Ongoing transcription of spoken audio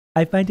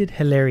I find it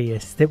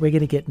hilarious that we're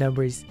going to get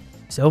numbers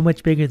so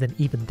much bigger than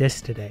even this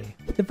today.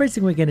 The first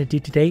thing we're going to do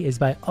today is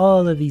buy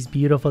all of these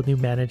beautiful new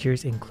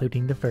managers,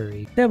 including the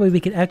furry. That way we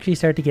can actually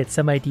start to get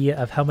some idea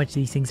of how much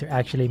these things are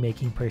actually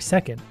making per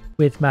second.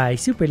 With my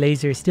super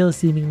laser still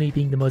seemingly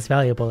being the most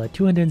valuable at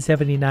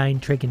 279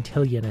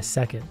 trigintillion a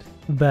second.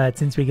 But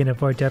since we can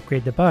afford to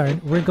upgrade the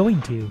barn, we're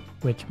going to,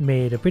 which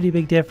made a pretty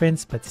big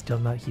difference, but still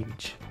not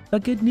huge.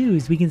 But good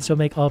news, we can still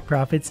make all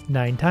profits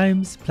 9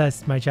 times,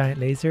 plus my giant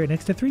laser an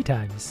extra 3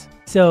 times.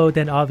 So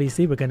then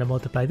obviously we're going to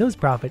multiply those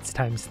profits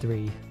times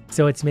 3.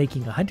 So it's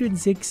making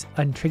 106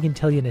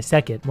 trigintillion a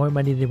second, more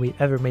money than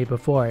we've ever made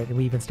before, and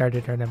we even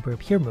started our number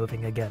up here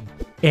moving again.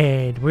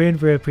 And we're in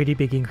for a pretty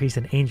big increase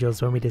in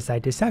angels when we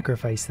decide to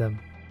sacrifice them,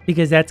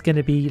 because that's going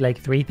to be like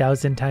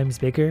 3,000 times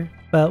bigger.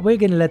 But we're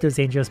going to let those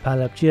angels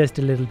pile up just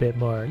a little bit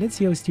more. Let's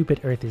see how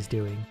stupid Earth is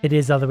doing. It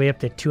is all the way up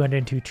to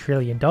 $202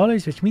 trillion,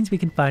 which means we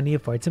can finally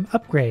afford some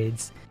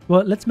upgrades.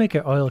 Well, let's make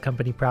our oil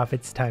company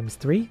profits times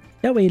 3.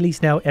 That way at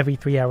least now every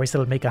 3 hours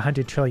it'll make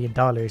 $100 trillion,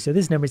 so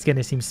this number is going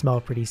to seem small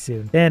pretty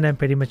soon. Then I'm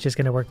pretty much just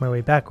going to work my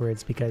way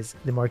backwards, because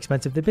the more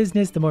expensive the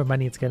business, the more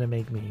money it's going to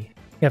make me.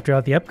 After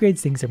all the upgrades,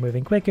 things are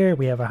moving quicker.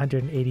 We have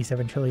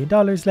 $187 trillion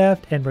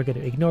left, and we're going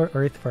to ignore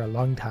Earth for a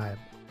long time.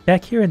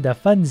 Back here in the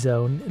fun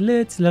zone,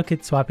 let's look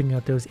at swapping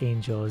out those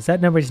angels. That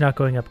number is not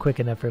going up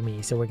quick enough for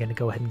me, so we're going to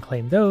go ahead and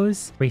claim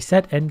those.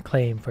 Reset and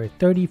claim for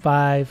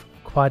 35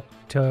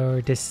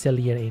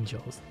 quadrillion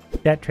angels.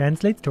 That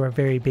translates to our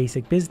very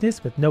basic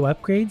business with no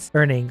upgrades,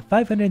 earning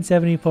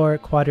 574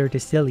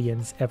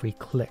 quadrillions every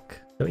click.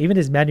 So even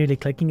as manually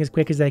clicking as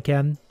quick as I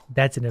can,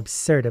 that's an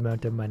absurd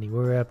amount of money.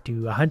 We're up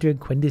to 100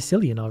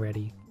 quintillion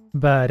already.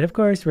 But of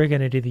course, we're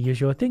going to do the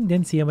usual thing,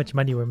 then see how much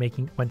money we're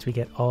making once we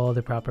get all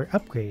the proper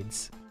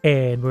upgrades.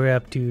 And we're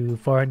up to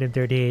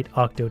 438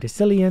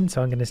 octodecillion,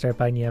 so I'm going to start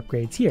buying the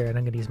upgrades here, and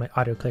I'm going to use my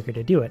auto clicker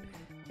to do it.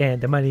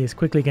 And the money is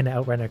quickly going to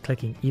outrun our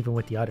clicking even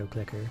with the auto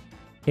clicker.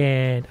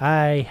 And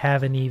I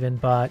haven't even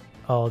bought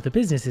all the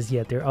businesses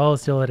yet. They're all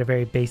still at a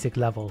very basic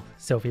level.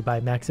 So if we buy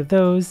max of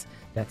those,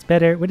 that's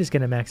better. We're just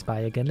going to max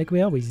buy again like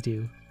we always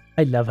do.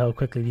 I love how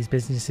quickly these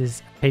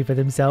businesses pay for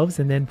themselves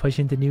and then push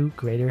into new,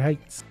 greater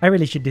heights. I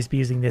really should just be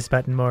using this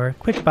button more.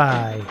 Quick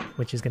buy,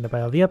 which is going to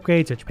buy all the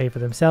upgrades, which pay for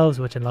themselves,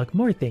 which unlock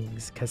more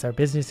things, because our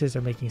businesses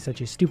are making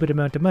such a stupid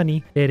amount of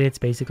money that it's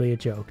basically a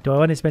joke. Do I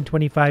want to spend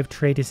 25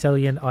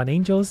 trillion on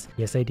angels?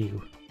 Yes, I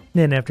do.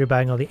 Then after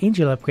buying all the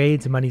angel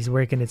upgrades, money's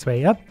working its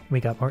way up. We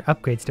got more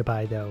upgrades to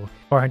buy though.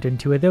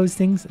 402 of those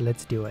things,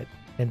 let's do it.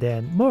 And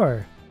then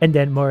more. And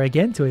then more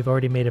again, so we've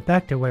already made it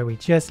back to where we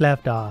just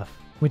left off.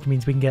 Which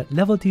means we can get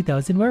level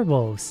 2000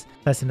 werewolves.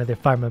 Plus another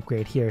farm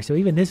upgrade here, so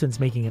even this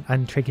one's making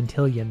an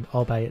trigintillion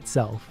all by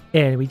itself.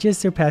 And we just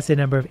surpassed the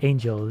number of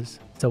angels.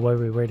 So where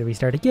we were to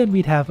restart again,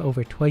 we'd have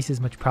over twice as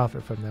much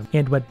profit from them.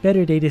 And what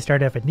better day to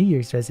start off a New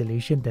Year's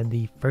resolution than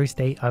the first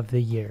day of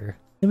the year.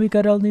 Then we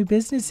got all new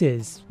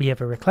businesses. We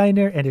have a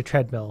recliner and a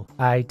treadmill.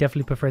 I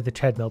definitely prefer the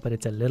treadmill, but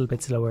it's a little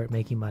bit slower at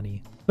making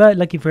money. But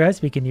lucky for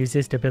us, we can use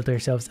this to build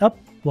ourselves up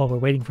while we're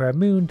waiting for our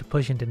moon to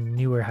push into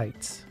newer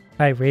heights.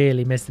 I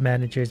really miss the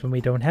managers when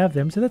we don't have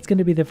them, so that's going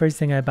to be the first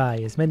thing I buy,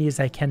 as many as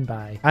I can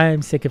buy.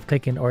 I'm sick of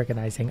clicking and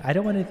organizing. I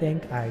don't want to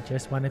think, I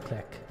just want to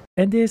click.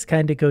 And this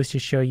kind of goes to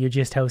show you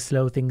just how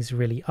slow things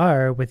really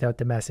are without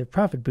the massive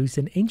profit boost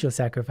in angel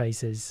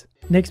sacrifices.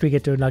 Next we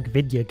get to unlock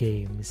video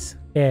games.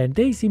 And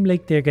they seem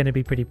like they're going to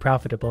be pretty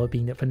profitable,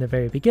 being that from the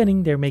very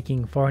beginning they're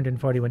making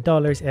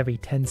 $441 every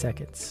 10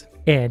 seconds.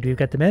 And we've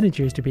got the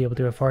managers to be able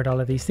to afford all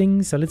of these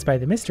things, so let's buy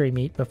the mystery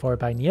meat before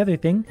buying the other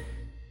thing.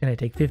 Gonna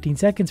take 15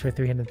 seconds for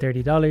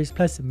 $330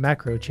 plus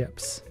macro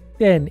chips.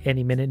 Then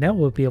any minute now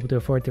we'll be able to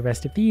afford the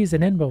rest of these,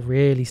 and then we'll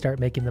really start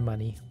making the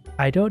money.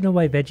 I don't know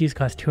why veggies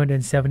cost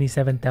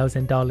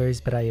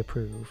 $277,000, but I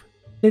approve.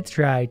 Let's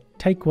try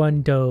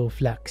Taekwondo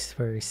Flex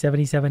for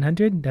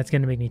 $7,700. That's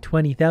gonna make me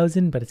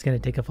 $20,000, but it's gonna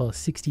take a full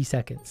 60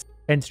 seconds.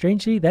 And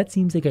strangely, that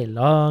seems like a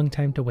long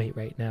time to wait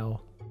right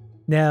now.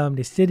 Now I'm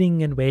just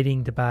sitting and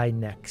waiting to buy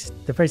next.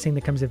 The first thing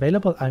that comes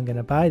available I'm going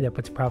to buy that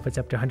puts profits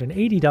up to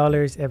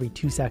 $180 every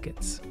 2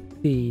 seconds.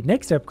 The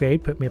next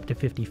upgrade put me up to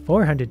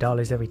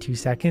 $5,400 every 2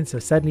 seconds, so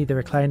suddenly the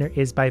recliner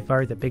is by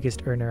far the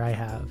biggest earner I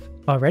have.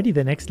 Already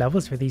the next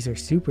levels for these are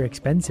super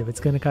expensive. It's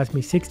going to cost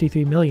me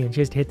 63 million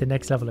just to hit the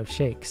next level of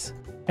shakes.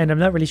 And I'm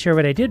not really sure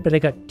what I did, but I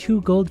got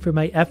 2 gold for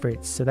my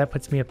efforts, so that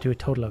puts me up to a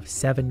total of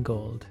 7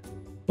 gold.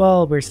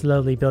 While we're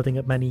slowly building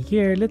up money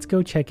here, let's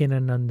go check in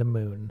on the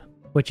moon,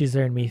 which has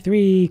earned me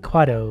 3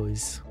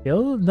 quados.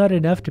 Still not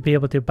enough to be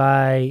able to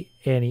buy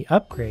any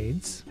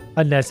upgrades.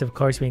 Unless of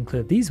course we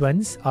include these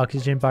ones.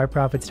 Oxygen bar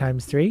profits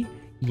times 3.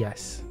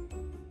 Yes.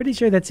 Pretty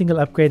sure that single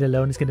upgrade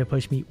alone is going to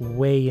push me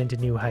way into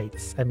new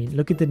heights. I mean,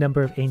 look at the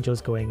number of angels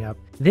going up.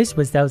 This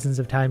was thousands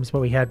of times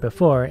what we had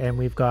before, and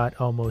we've got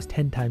almost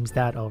 10 times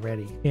that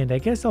already. And I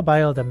guess I'll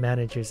buy all the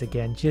managers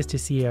again just to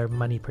see our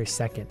money per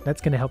second.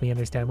 That's going to help me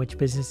understand which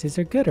businesses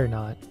are good or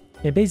not.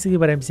 And basically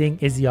what I'm seeing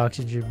is the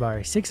oxygen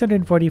bar,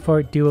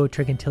 644 duo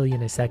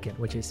trigintillion a second,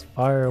 which is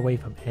far away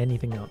from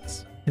anything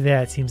else.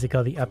 That seems like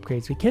all the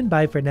upgrades we can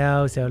buy for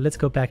now, so let's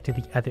go back to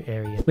the other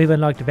area. We've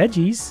unlocked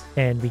veggies,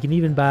 and we can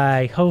even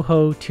buy Ho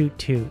Ho Toot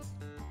Toot.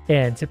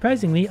 And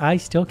surprisingly, I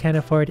still can't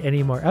afford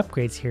any more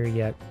upgrades here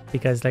yet,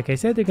 because like I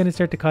said, they're going to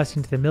start to cost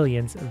into the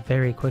millions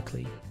very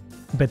quickly.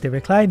 But the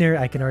recliner,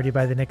 I can already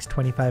buy the next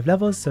 25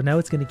 levels, so now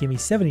it's going to give me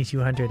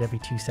 7,200 every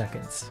 2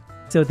 seconds.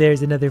 So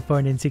there's another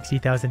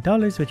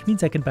 $460,000, which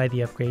means I can buy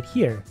the upgrade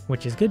here,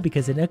 which is good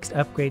because the next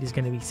upgrade is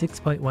going to be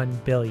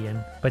 6.1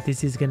 billion, but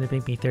this is going to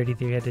make me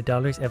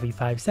 $3,300 every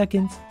 5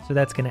 seconds, so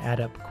that's going to add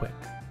up quick.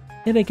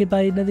 And I could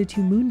buy another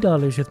 2 moon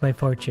dollars with my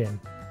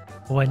fortune.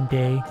 One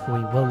day, we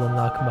will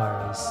unlock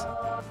Mars.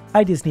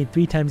 I just need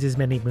 3 times as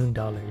many moon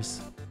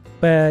dollars.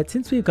 But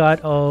since we've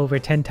got over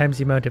 10 times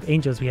the amount of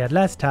angels we had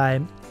last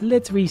time,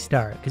 let's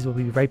restart, because we'll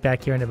be right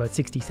back here in about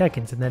 60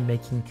 seconds and then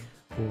making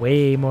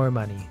way more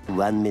money.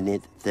 1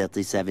 minute,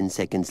 37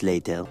 seconds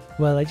later.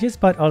 Well, I just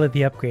bought all of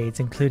the upgrades,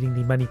 including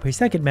the money per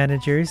second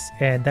managers,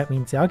 and that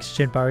means the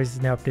oxygen bars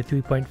is now up to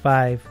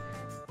 3.5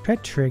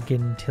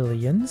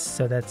 tetragintillions,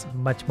 so that's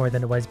much more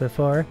than it was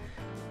before.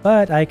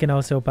 But I can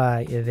also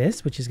buy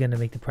this, which is going to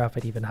make the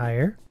profit even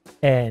higher,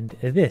 and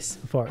this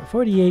for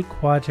 48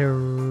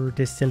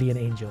 quadrillion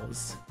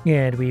angels.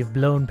 And we've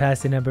blown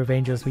past the number of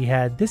angels we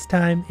had this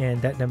time,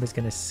 and that number is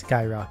going to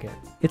skyrocket.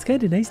 It's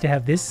kind of nice to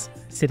have this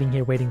sitting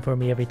here waiting for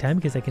me every time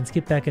because I can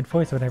skip back and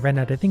forth when I run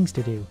out of things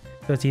to do.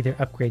 So it's either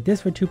upgrade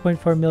this for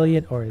 2.4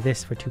 million or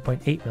this for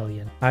 2.8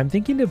 million. I'm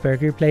thinking the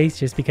burger place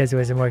just because it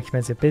was a more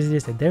expensive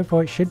business and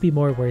therefore it should be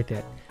more worth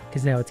it,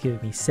 because now it's giving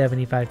me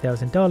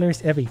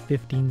 $75,000 every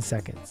 15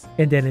 seconds.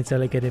 And then it's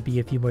only going to be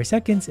a few more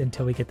seconds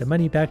until we get the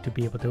money back to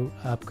be able to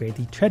upgrade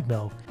the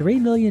treadmill. $3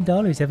 million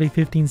every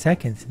 15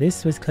 seconds.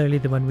 This was clearly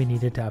the one we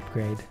needed to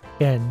upgrade.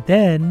 And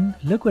then,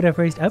 look what our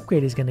first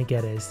upgrade is going to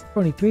get us. For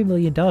only $3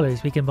 million,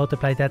 we can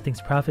multiply that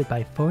thing's profit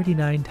by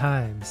 49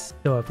 times.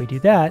 So if we do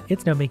that,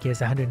 it's now making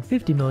us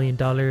 $150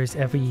 million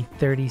every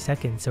 30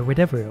 seconds, or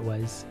whatever it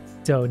was.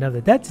 So now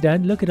that that's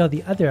done, look at all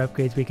the other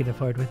upgrades we can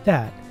afford with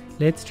that.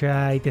 Let's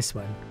try this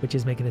one, which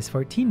is making us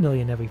 14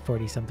 million every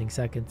 40 something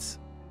seconds.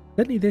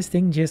 Suddenly this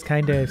thing just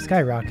kind of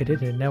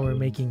skyrocketed and now we're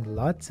making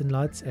lots and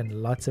lots and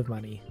lots of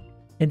money.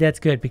 And that's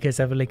good because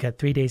I've only got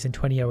 3 days and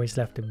 20 hours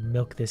left to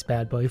milk this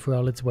bad boy for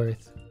all it's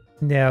worth.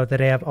 Now that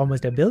I have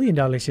almost $1 billion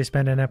to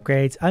spend on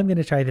upgrades, I'm going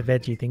to try the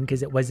veggie thing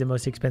because it was the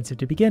most expensive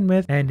to begin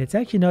with, and it's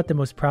actually not the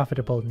most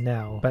profitable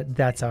now, but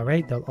that's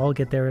alright, they'll all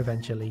get there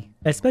eventually.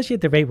 Especially at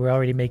the rate we're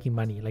already making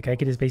money, like I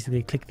could just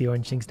basically click the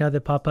orange things now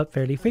that pop up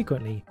fairly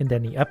frequently, and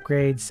then the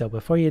upgrades, so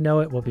before you know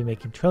it, we'll be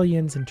making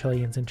trillions and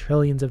trillions and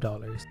trillions of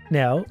dollars.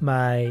 Now,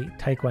 my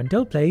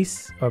Taekwondo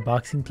place, or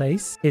boxing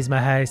place, is my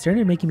highest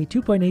earner, making me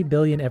 2.8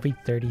 billion every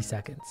 30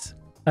 seconds.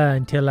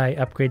 Until I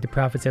upgrade the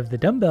profits of the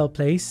dumbbell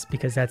place,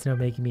 because that's now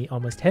making me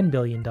almost $10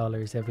 billion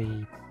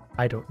every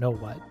I don't know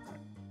what.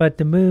 But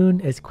the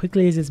moon, as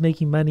quickly as it's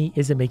making money,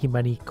 isn't making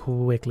money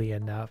quickly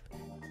enough.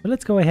 So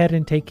let's go ahead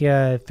and take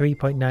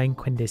 3.9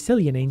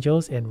 quindecillion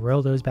angels and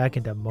roll those back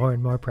into more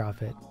and more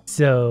profit.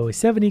 So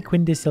 70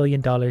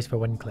 quindecillion dollars for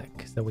 1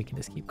 click. So we can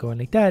just keep going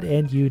like that,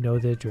 and you know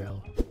the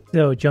drill.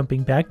 So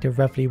jumping back to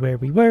roughly where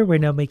we were, we're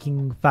now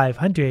making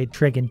 500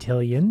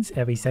 trigintillions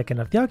every second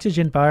of the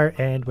oxygen bar,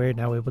 and we're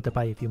now able to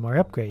buy a few more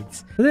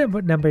upgrades. So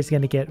that number is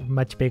going to get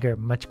much bigger,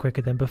 much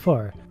quicker than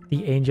before.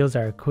 The angels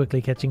are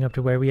quickly catching up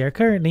to where we are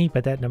currently,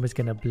 but that number is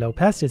going to blow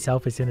past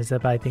itself as soon as I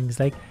buy things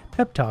like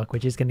Pep Talk,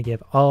 which is going to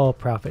give all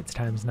profits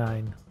times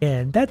 9.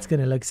 And that's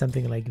going to look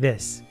something like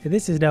this.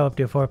 This is now up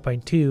to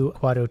 4.2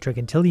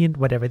 quadrillion,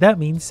 whatever that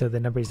means, so the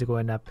numbers are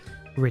going up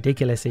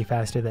ridiculously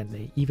faster than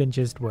they even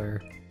just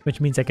were. Which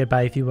means I could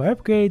buy a few more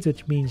upgrades,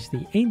 which means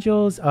the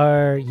angels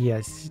are,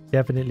 yes,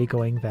 definitely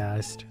going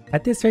fast.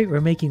 At this rate, we're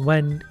making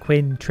 1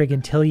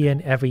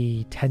 quintillion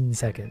every 10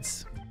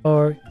 seconds.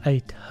 Or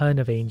a ton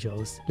of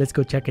angels. Let's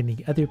go check in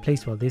the other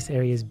place while this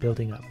area is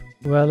building up.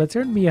 Well, it's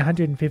earned me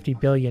 $150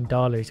 billion,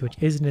 which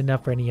isn't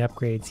enough for any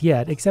upgrades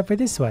yet, except for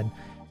this one.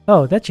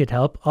 Oh, that should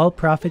help. All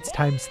profits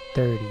times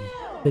 30.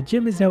 The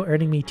gym is now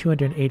earning me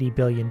 $280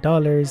 billion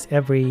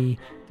every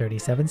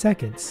 37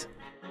 seconds.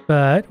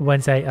 But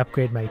once I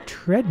upgrade my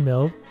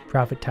treadmill,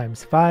 profit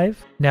times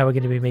 5, now we're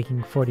going to be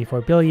making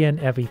 44 billion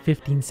every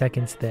 15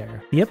 seconds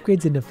there. The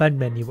upgrades in the fund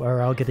menu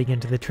are all getting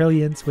into the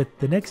trillions, with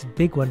the next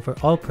big one for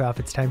all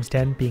profits times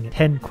 10 being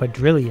 $10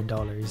 quadrillion,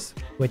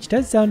 which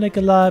does sound like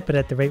a lot, but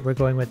at the rate we're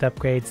going with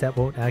upgrades, that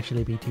won't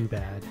actually be too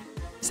bad.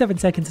 7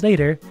 seconds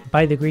later,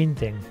 buy the green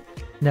thing.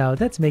 Now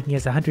that's making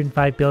us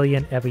 105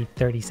 billion every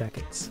 30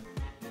 seconds.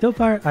 So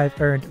far,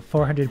 I've earned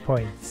 400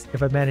 points.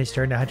 If I manage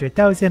to earn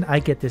 100,000, I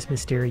get this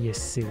mysterious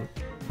suit.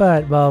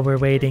 But while we're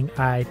waiting,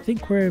 I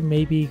think we're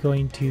maybe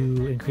going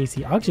to increase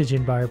the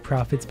oxygen bar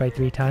profits by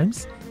 3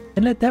 times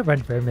and let that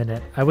run for a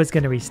minute. I was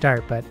going to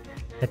restart, but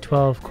at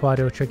 12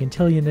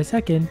 quadrillion a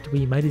second,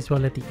 we might as well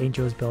let the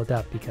angels build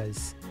up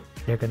because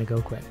they're going to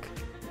go quick.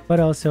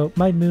 But also,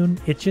 my moon,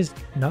 it's just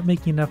not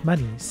making enough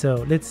money, so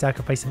let's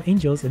sacrifice some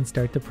angels and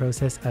start the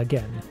process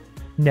again.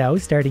 Now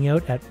starting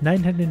out at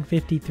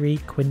 953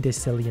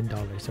 quindecillion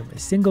dollars from a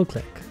single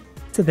click.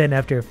 So then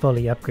after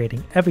fully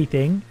upgrading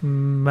everything,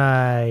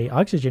 my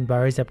oxygen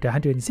bar is up to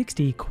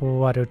 160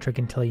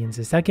 quadrillions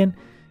a second.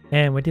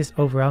 And we're just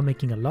overall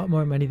making a lot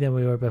more money than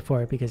we were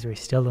before because we're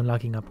still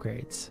unlocking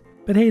upgrades.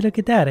 But hey, look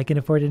at that. I can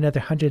afford another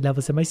 100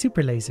 levels of my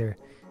super laser.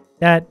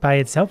 That by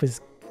itself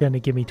is going to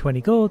give me 20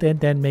 gold and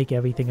then make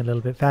everything a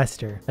little bit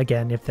faster.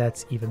 Again, if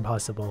that's even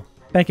possible.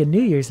 Back in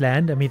New Year's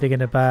land, I'm either going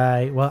to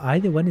buy, well,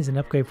 either one is an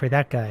upgrade for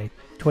that guy.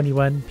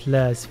 21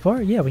 plus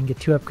 4, yeah, we can get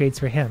 2 upgrades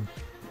for him.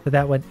 So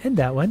that one and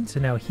that one. So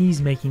now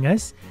he's making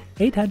us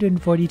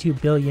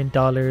 $842 billion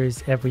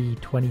every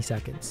 20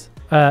 seconds.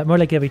 More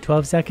like every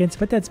 12 seconds,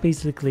 but that's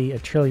basically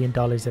 $1 trillion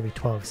every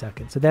 12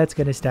 seconds. So that's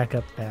going to stack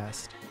up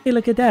fast. Hey,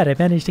 look at that. I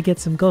managed to get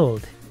some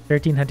gold.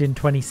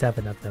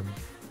 1,327 of them.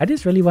 I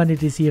just really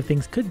wanted to see if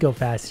things could go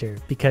faster,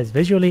 because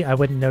visually I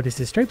wouldn't notice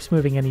the stripes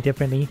moving any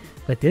differently,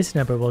 but this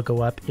number will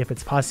go up if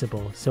it's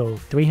possible, so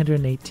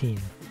 318.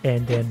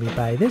 And then we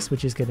buy this,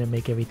 which is going to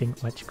make everything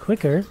much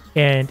quicker,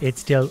 and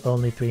it's still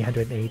only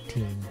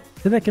 318.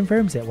 So that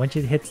confirms it. Once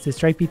it hits the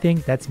stripey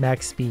thing, that's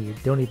max speed.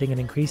 The only thing it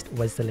increased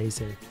was the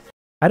laser.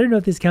 I don't know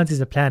if this counts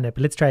as a planet,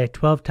 but let's try a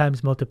 12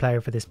 times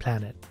multiplier for this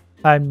planet.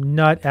 I'm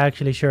not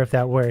actually sure if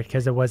that worked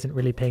because I wasn't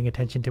really paying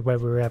attention to where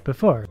we were at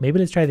before. Maybe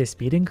let's try the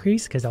speed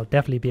increase because I'll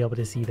definitely be able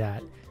to see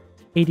that.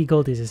 80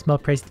 gold is a small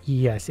price.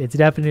 Yes, it's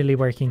definitely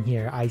working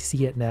here. I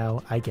see it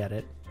now. I get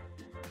it.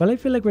 Well, I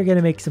feel like we're going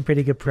to make some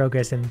pretty good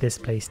progress in this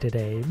place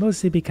today,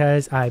 mostly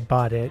because I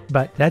bought it,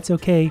 but that's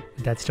okay.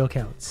 That still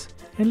counts.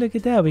 And look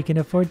at that. We can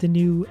afford the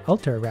new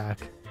Ultra rack.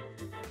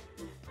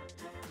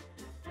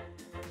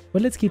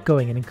 Well, let's keep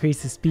going and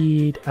increase the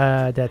speed.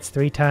 That's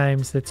 3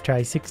 times. Let's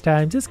try 6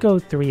 times. Let's go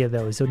 3 of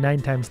those, so 9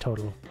 times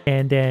total.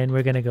 And then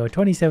we're going to go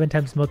 27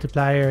 times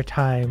multiplier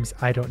times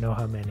I don't know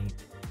how many.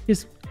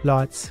 Just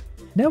lots.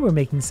 Now we're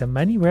making some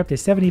money. We're up to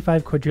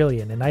 75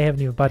 quadrillion, and I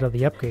haven't even bought all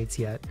the upgrades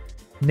yet.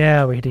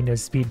 Now we're hitting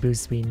those speed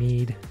boosts we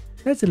need.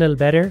 That's a little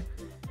better.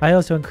 I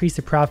also increased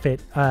the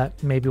profit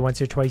maybe once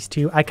or twice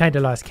too. I kind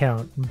of lost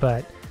count,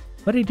 but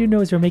what I do know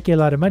is we're making a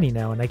lot of money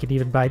now, and I can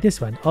even buy this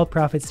one. All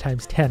profits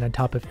times 10 on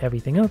top of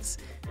everything else.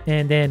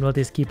 And then we'll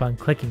just keep on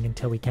clicking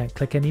until we can't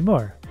click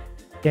anymore.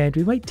 And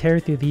we might tear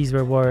through these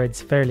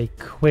rewards fairly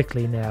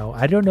quickly now.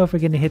 I don't know if we're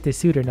going to hit the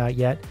suit or not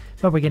yet,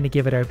 but we're going to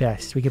give it our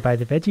best. We could buy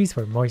the veggies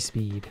for more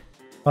speed.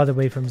 All the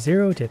way from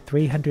 0 to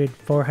 $300,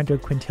 $400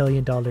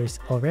 quintillion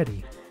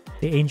already.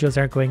 The angels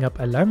aren't going up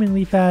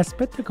alarmingly fast,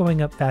 but they're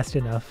going up fast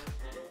enough.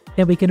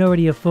 And we can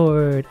already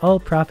afford all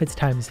profits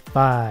times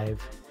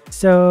 5.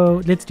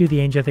 So let's do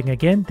the angel thing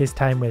again, this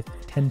time with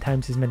 10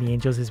 times as many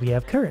angels as we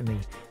have currently.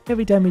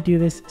 Every time we do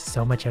this,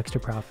 so much extra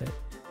profit.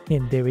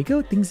 And there we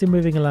go, things are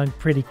moving along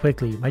pretty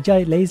quickly. My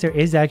giant laser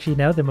is actually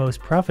now the most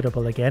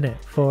profitable again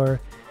at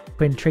 4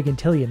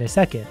 quintillion a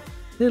second.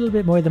 A little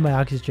bit more than my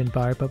oxygen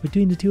bar, but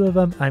between the two of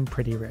them, I'm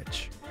pretty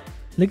rich.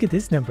 Look at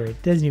this number,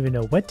 it doesn't even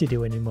know what to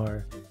do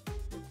anymore.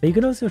 But you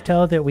can also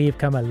tell that we've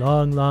come a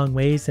long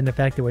ways in the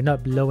fact that we're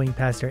not blowing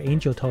past our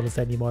angel totals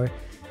anymore,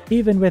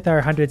 even with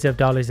our hundreds of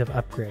dollars of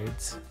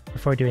upgrades.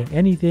 Before doing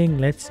anything,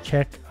 let's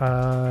check,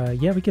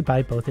 yeah, we could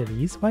buy both of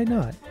these, why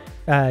not?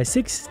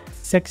 $6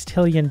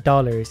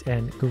 sextillion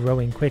and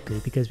growing quickly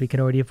because we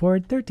can already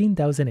afford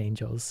 13,000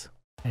 angels.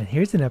 And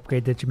here's an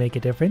upgrade that should make a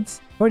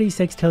difference.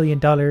 $46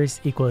 sextillion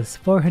equals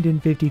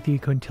 $453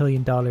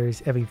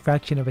 quintillion every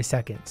fraction of a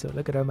second, so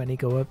look at our money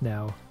go up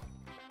now.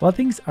 While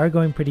things are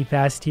going pretty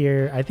fast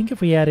here, I think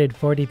if we added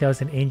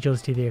 40,000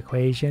 angels to the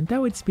equation,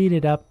 that would speed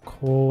it up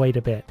quite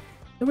a bit.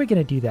 And we're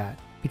going to do that,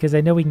 because I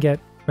know we can get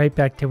right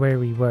back to where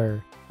we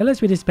were.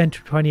 Unless we just spent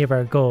 20 of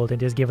our gold and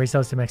just give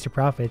ourselves some extra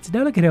profits.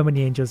 Now look at how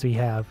many angels we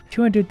have.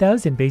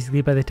 200,000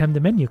 basically by the time the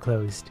menu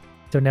closed.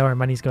 So now our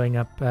money's going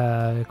up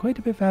quite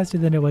a bit faster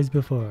than it was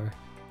before.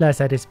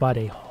 Plus I just bought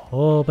a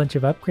whole bunch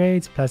of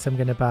upgrades, plus I'm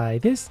going to buy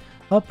this,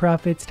 all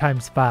profits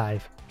times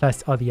 5.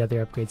 Plus all the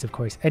other upgrades of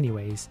course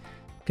anyways.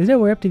 Because now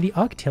we're up to the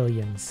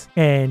octillions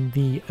and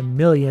the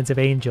millions of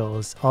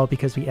angels, all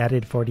because we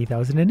added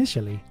 40,000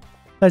 initially.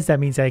 Plus that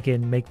means I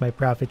can make my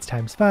profits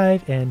times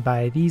 5 and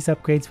buy these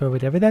upgrades for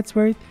whatever that's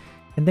worth,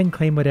 and then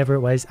claim whatever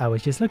it was I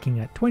was just looking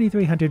at,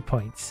 2,300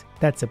 points.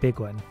 That's a big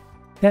one.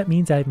 That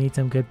means I've made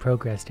some good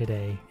progress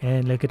today,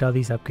 and look at all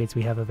these upgrades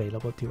we have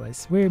available to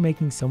us. We're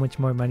making so much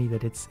more money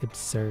that it's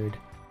absurd.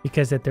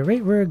 Because at the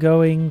rate we're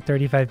going,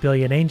 35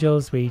 billion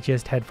angels, we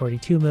just had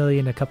 42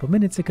 million a couple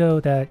minutes ago,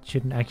 that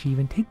shouldn't actually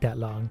even take that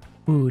long.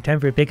 Ooh, time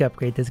for a big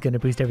upgrade that's going to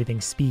boost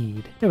everything's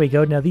speed. There we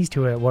go, now these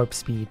two are at warp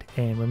speed,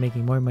 and we're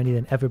making more money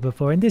than ever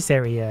before in this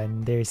area,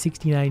 and there's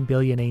 69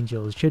 billion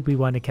angels should we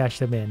want to cash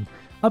them in.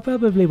 I'll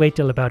probably wait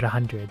till about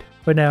 100.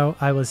 For now,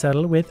 I will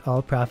settle with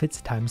all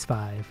profits times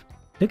 5.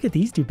 Look at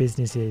these two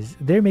businesses,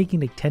 they're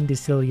making like $10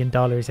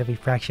 decillion every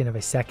fraction of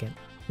a second,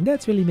 and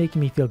that's really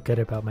making me feel good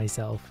about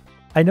myself.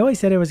 I know I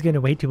said I was going to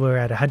wait till we were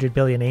at 100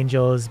 billion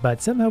angels,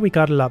 but somehow we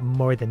got a lot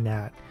more than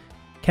that.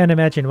 Can't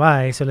imagine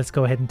why, so let's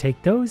go ahead and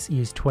take those,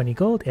 use 20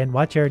 gold, and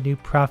watch our new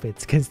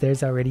profits, because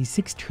there's already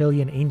 6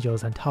 trillion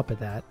angels on top of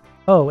that.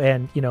 Oh,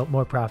 and, you know,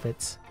 more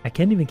profits. I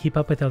can't even keep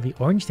up with all the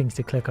orange things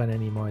to click on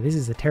anymore. This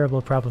is a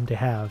terrible problem to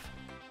have.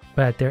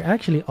 but they're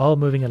actually all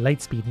moving at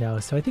light speed now,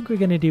 so I think we're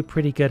going to do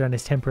pretty good on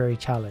this temporary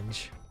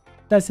challenge.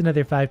 That's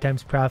another 5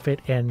 times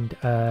profit, and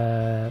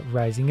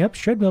rising up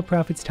shred mill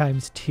profits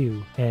times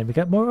 2. And we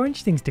got more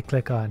orange things to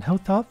click on. How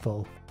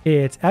thoughtful.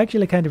 It's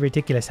actually kind of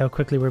ridiculous how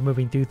quickly we're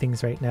moving through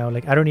things right now.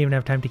 Like, I don't even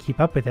have time to keep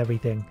up with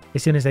everything.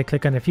 As soon as I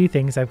click on a few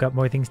things, I've got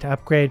more things to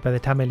upgrade. By the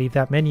time I leave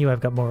that menu,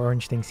 I've got more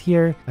orange things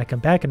here. I come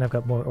back and I've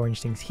got more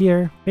orange things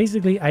here.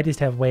 Basically, I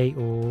just have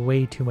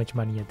way too much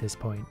money at this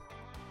point.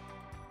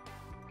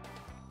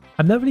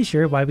 I'm not really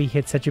sure why we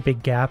hit such a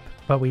big gap,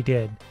 but we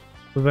did.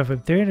 We went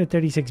from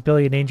 336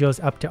 billion angels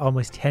up to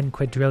almost 10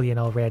 quadrillion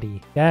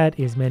already. That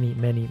is many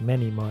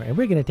more, and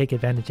we're going to take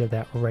advantage of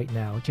that right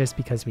now, just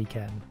because we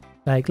can.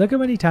 Like, look how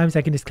many times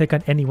I can just click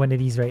on any one of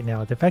these right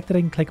now. The fact that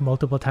I can click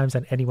multiple times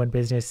on any one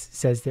business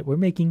says that we're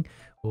making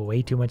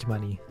way too much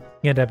money.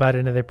 And I bought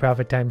another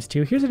profit times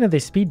 2. Here's another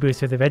speed boost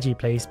for the veggie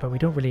place, but we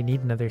don't really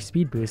need another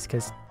speed boost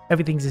because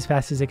everything's as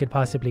fast as it could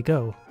possibly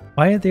go.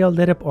 Why aren't they all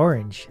lit up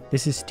orange?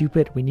 This is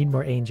stupid. We need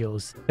more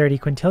angels. 30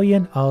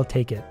 quintillion, I'll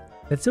take it.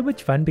 That's so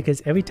much fun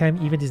because every time,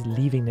 even just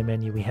leaving the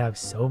menu, we have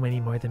so many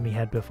more than we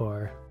had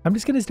before. I'm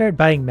just going to start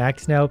buying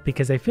max now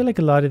because I feel like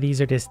a lot of these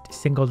are just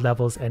single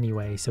levels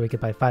anyway. So we could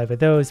buy 5 of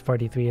those,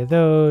 43 of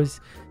those.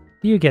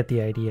 You get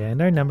the idea,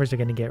 and our numbers are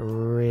going to get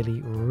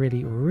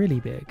really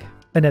big.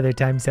 Another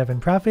times 7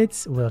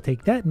 profits, we'll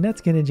take that, and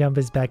that's going to jump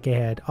us back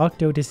ahead,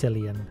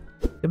 octodecillion.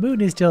 The moon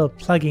is still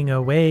plugging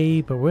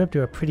away, but we're up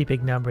to a pretty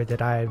big number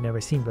that I've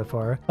never seen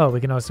before. Oh, we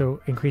can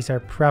also increase our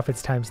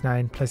profits times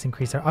 9 plus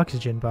increase our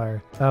oxygen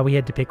bar. We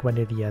had to pick one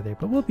or the other,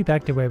 but we'll be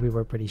back to where we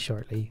were pretty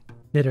shortly.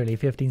 Literally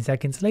 15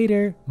 seconds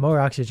later, more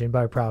oxygen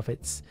bar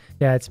profits.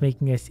 That's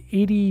making us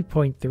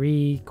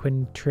 80.3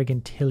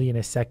 quintillion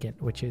a second,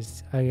 which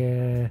is,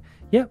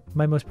 yeah,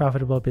 my most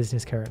profitable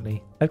business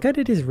currently. I've kind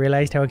of just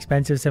realized how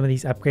expensive some of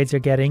these upgrades are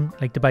getting.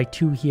 Like, to buy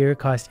 2 here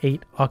costs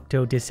 8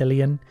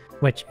 octodecillion,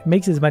 which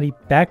makes his money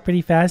back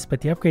pretty fast,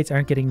 but the upgrades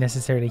aren't getting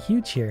necessarily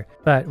huge here.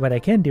 But what I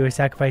can do is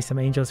sacrifice some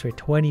angels for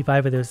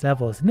 25 of those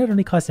levels, and that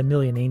only costs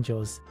 1,000,000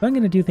 angels. So I'm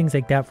going to do things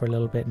like that for a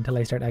little bit until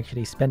I start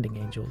actually spending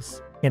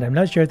angels. And I'm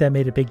not sure if that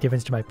made a big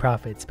difference to my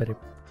profits, but it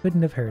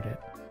couldn't have hurt it.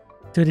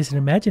 So just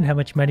imagine how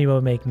much money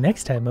we'll make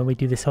next time when we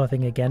do this whole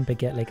thing again, but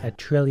get like 1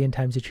 trillion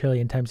times 1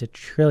 trillion times 1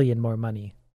 trillion more money.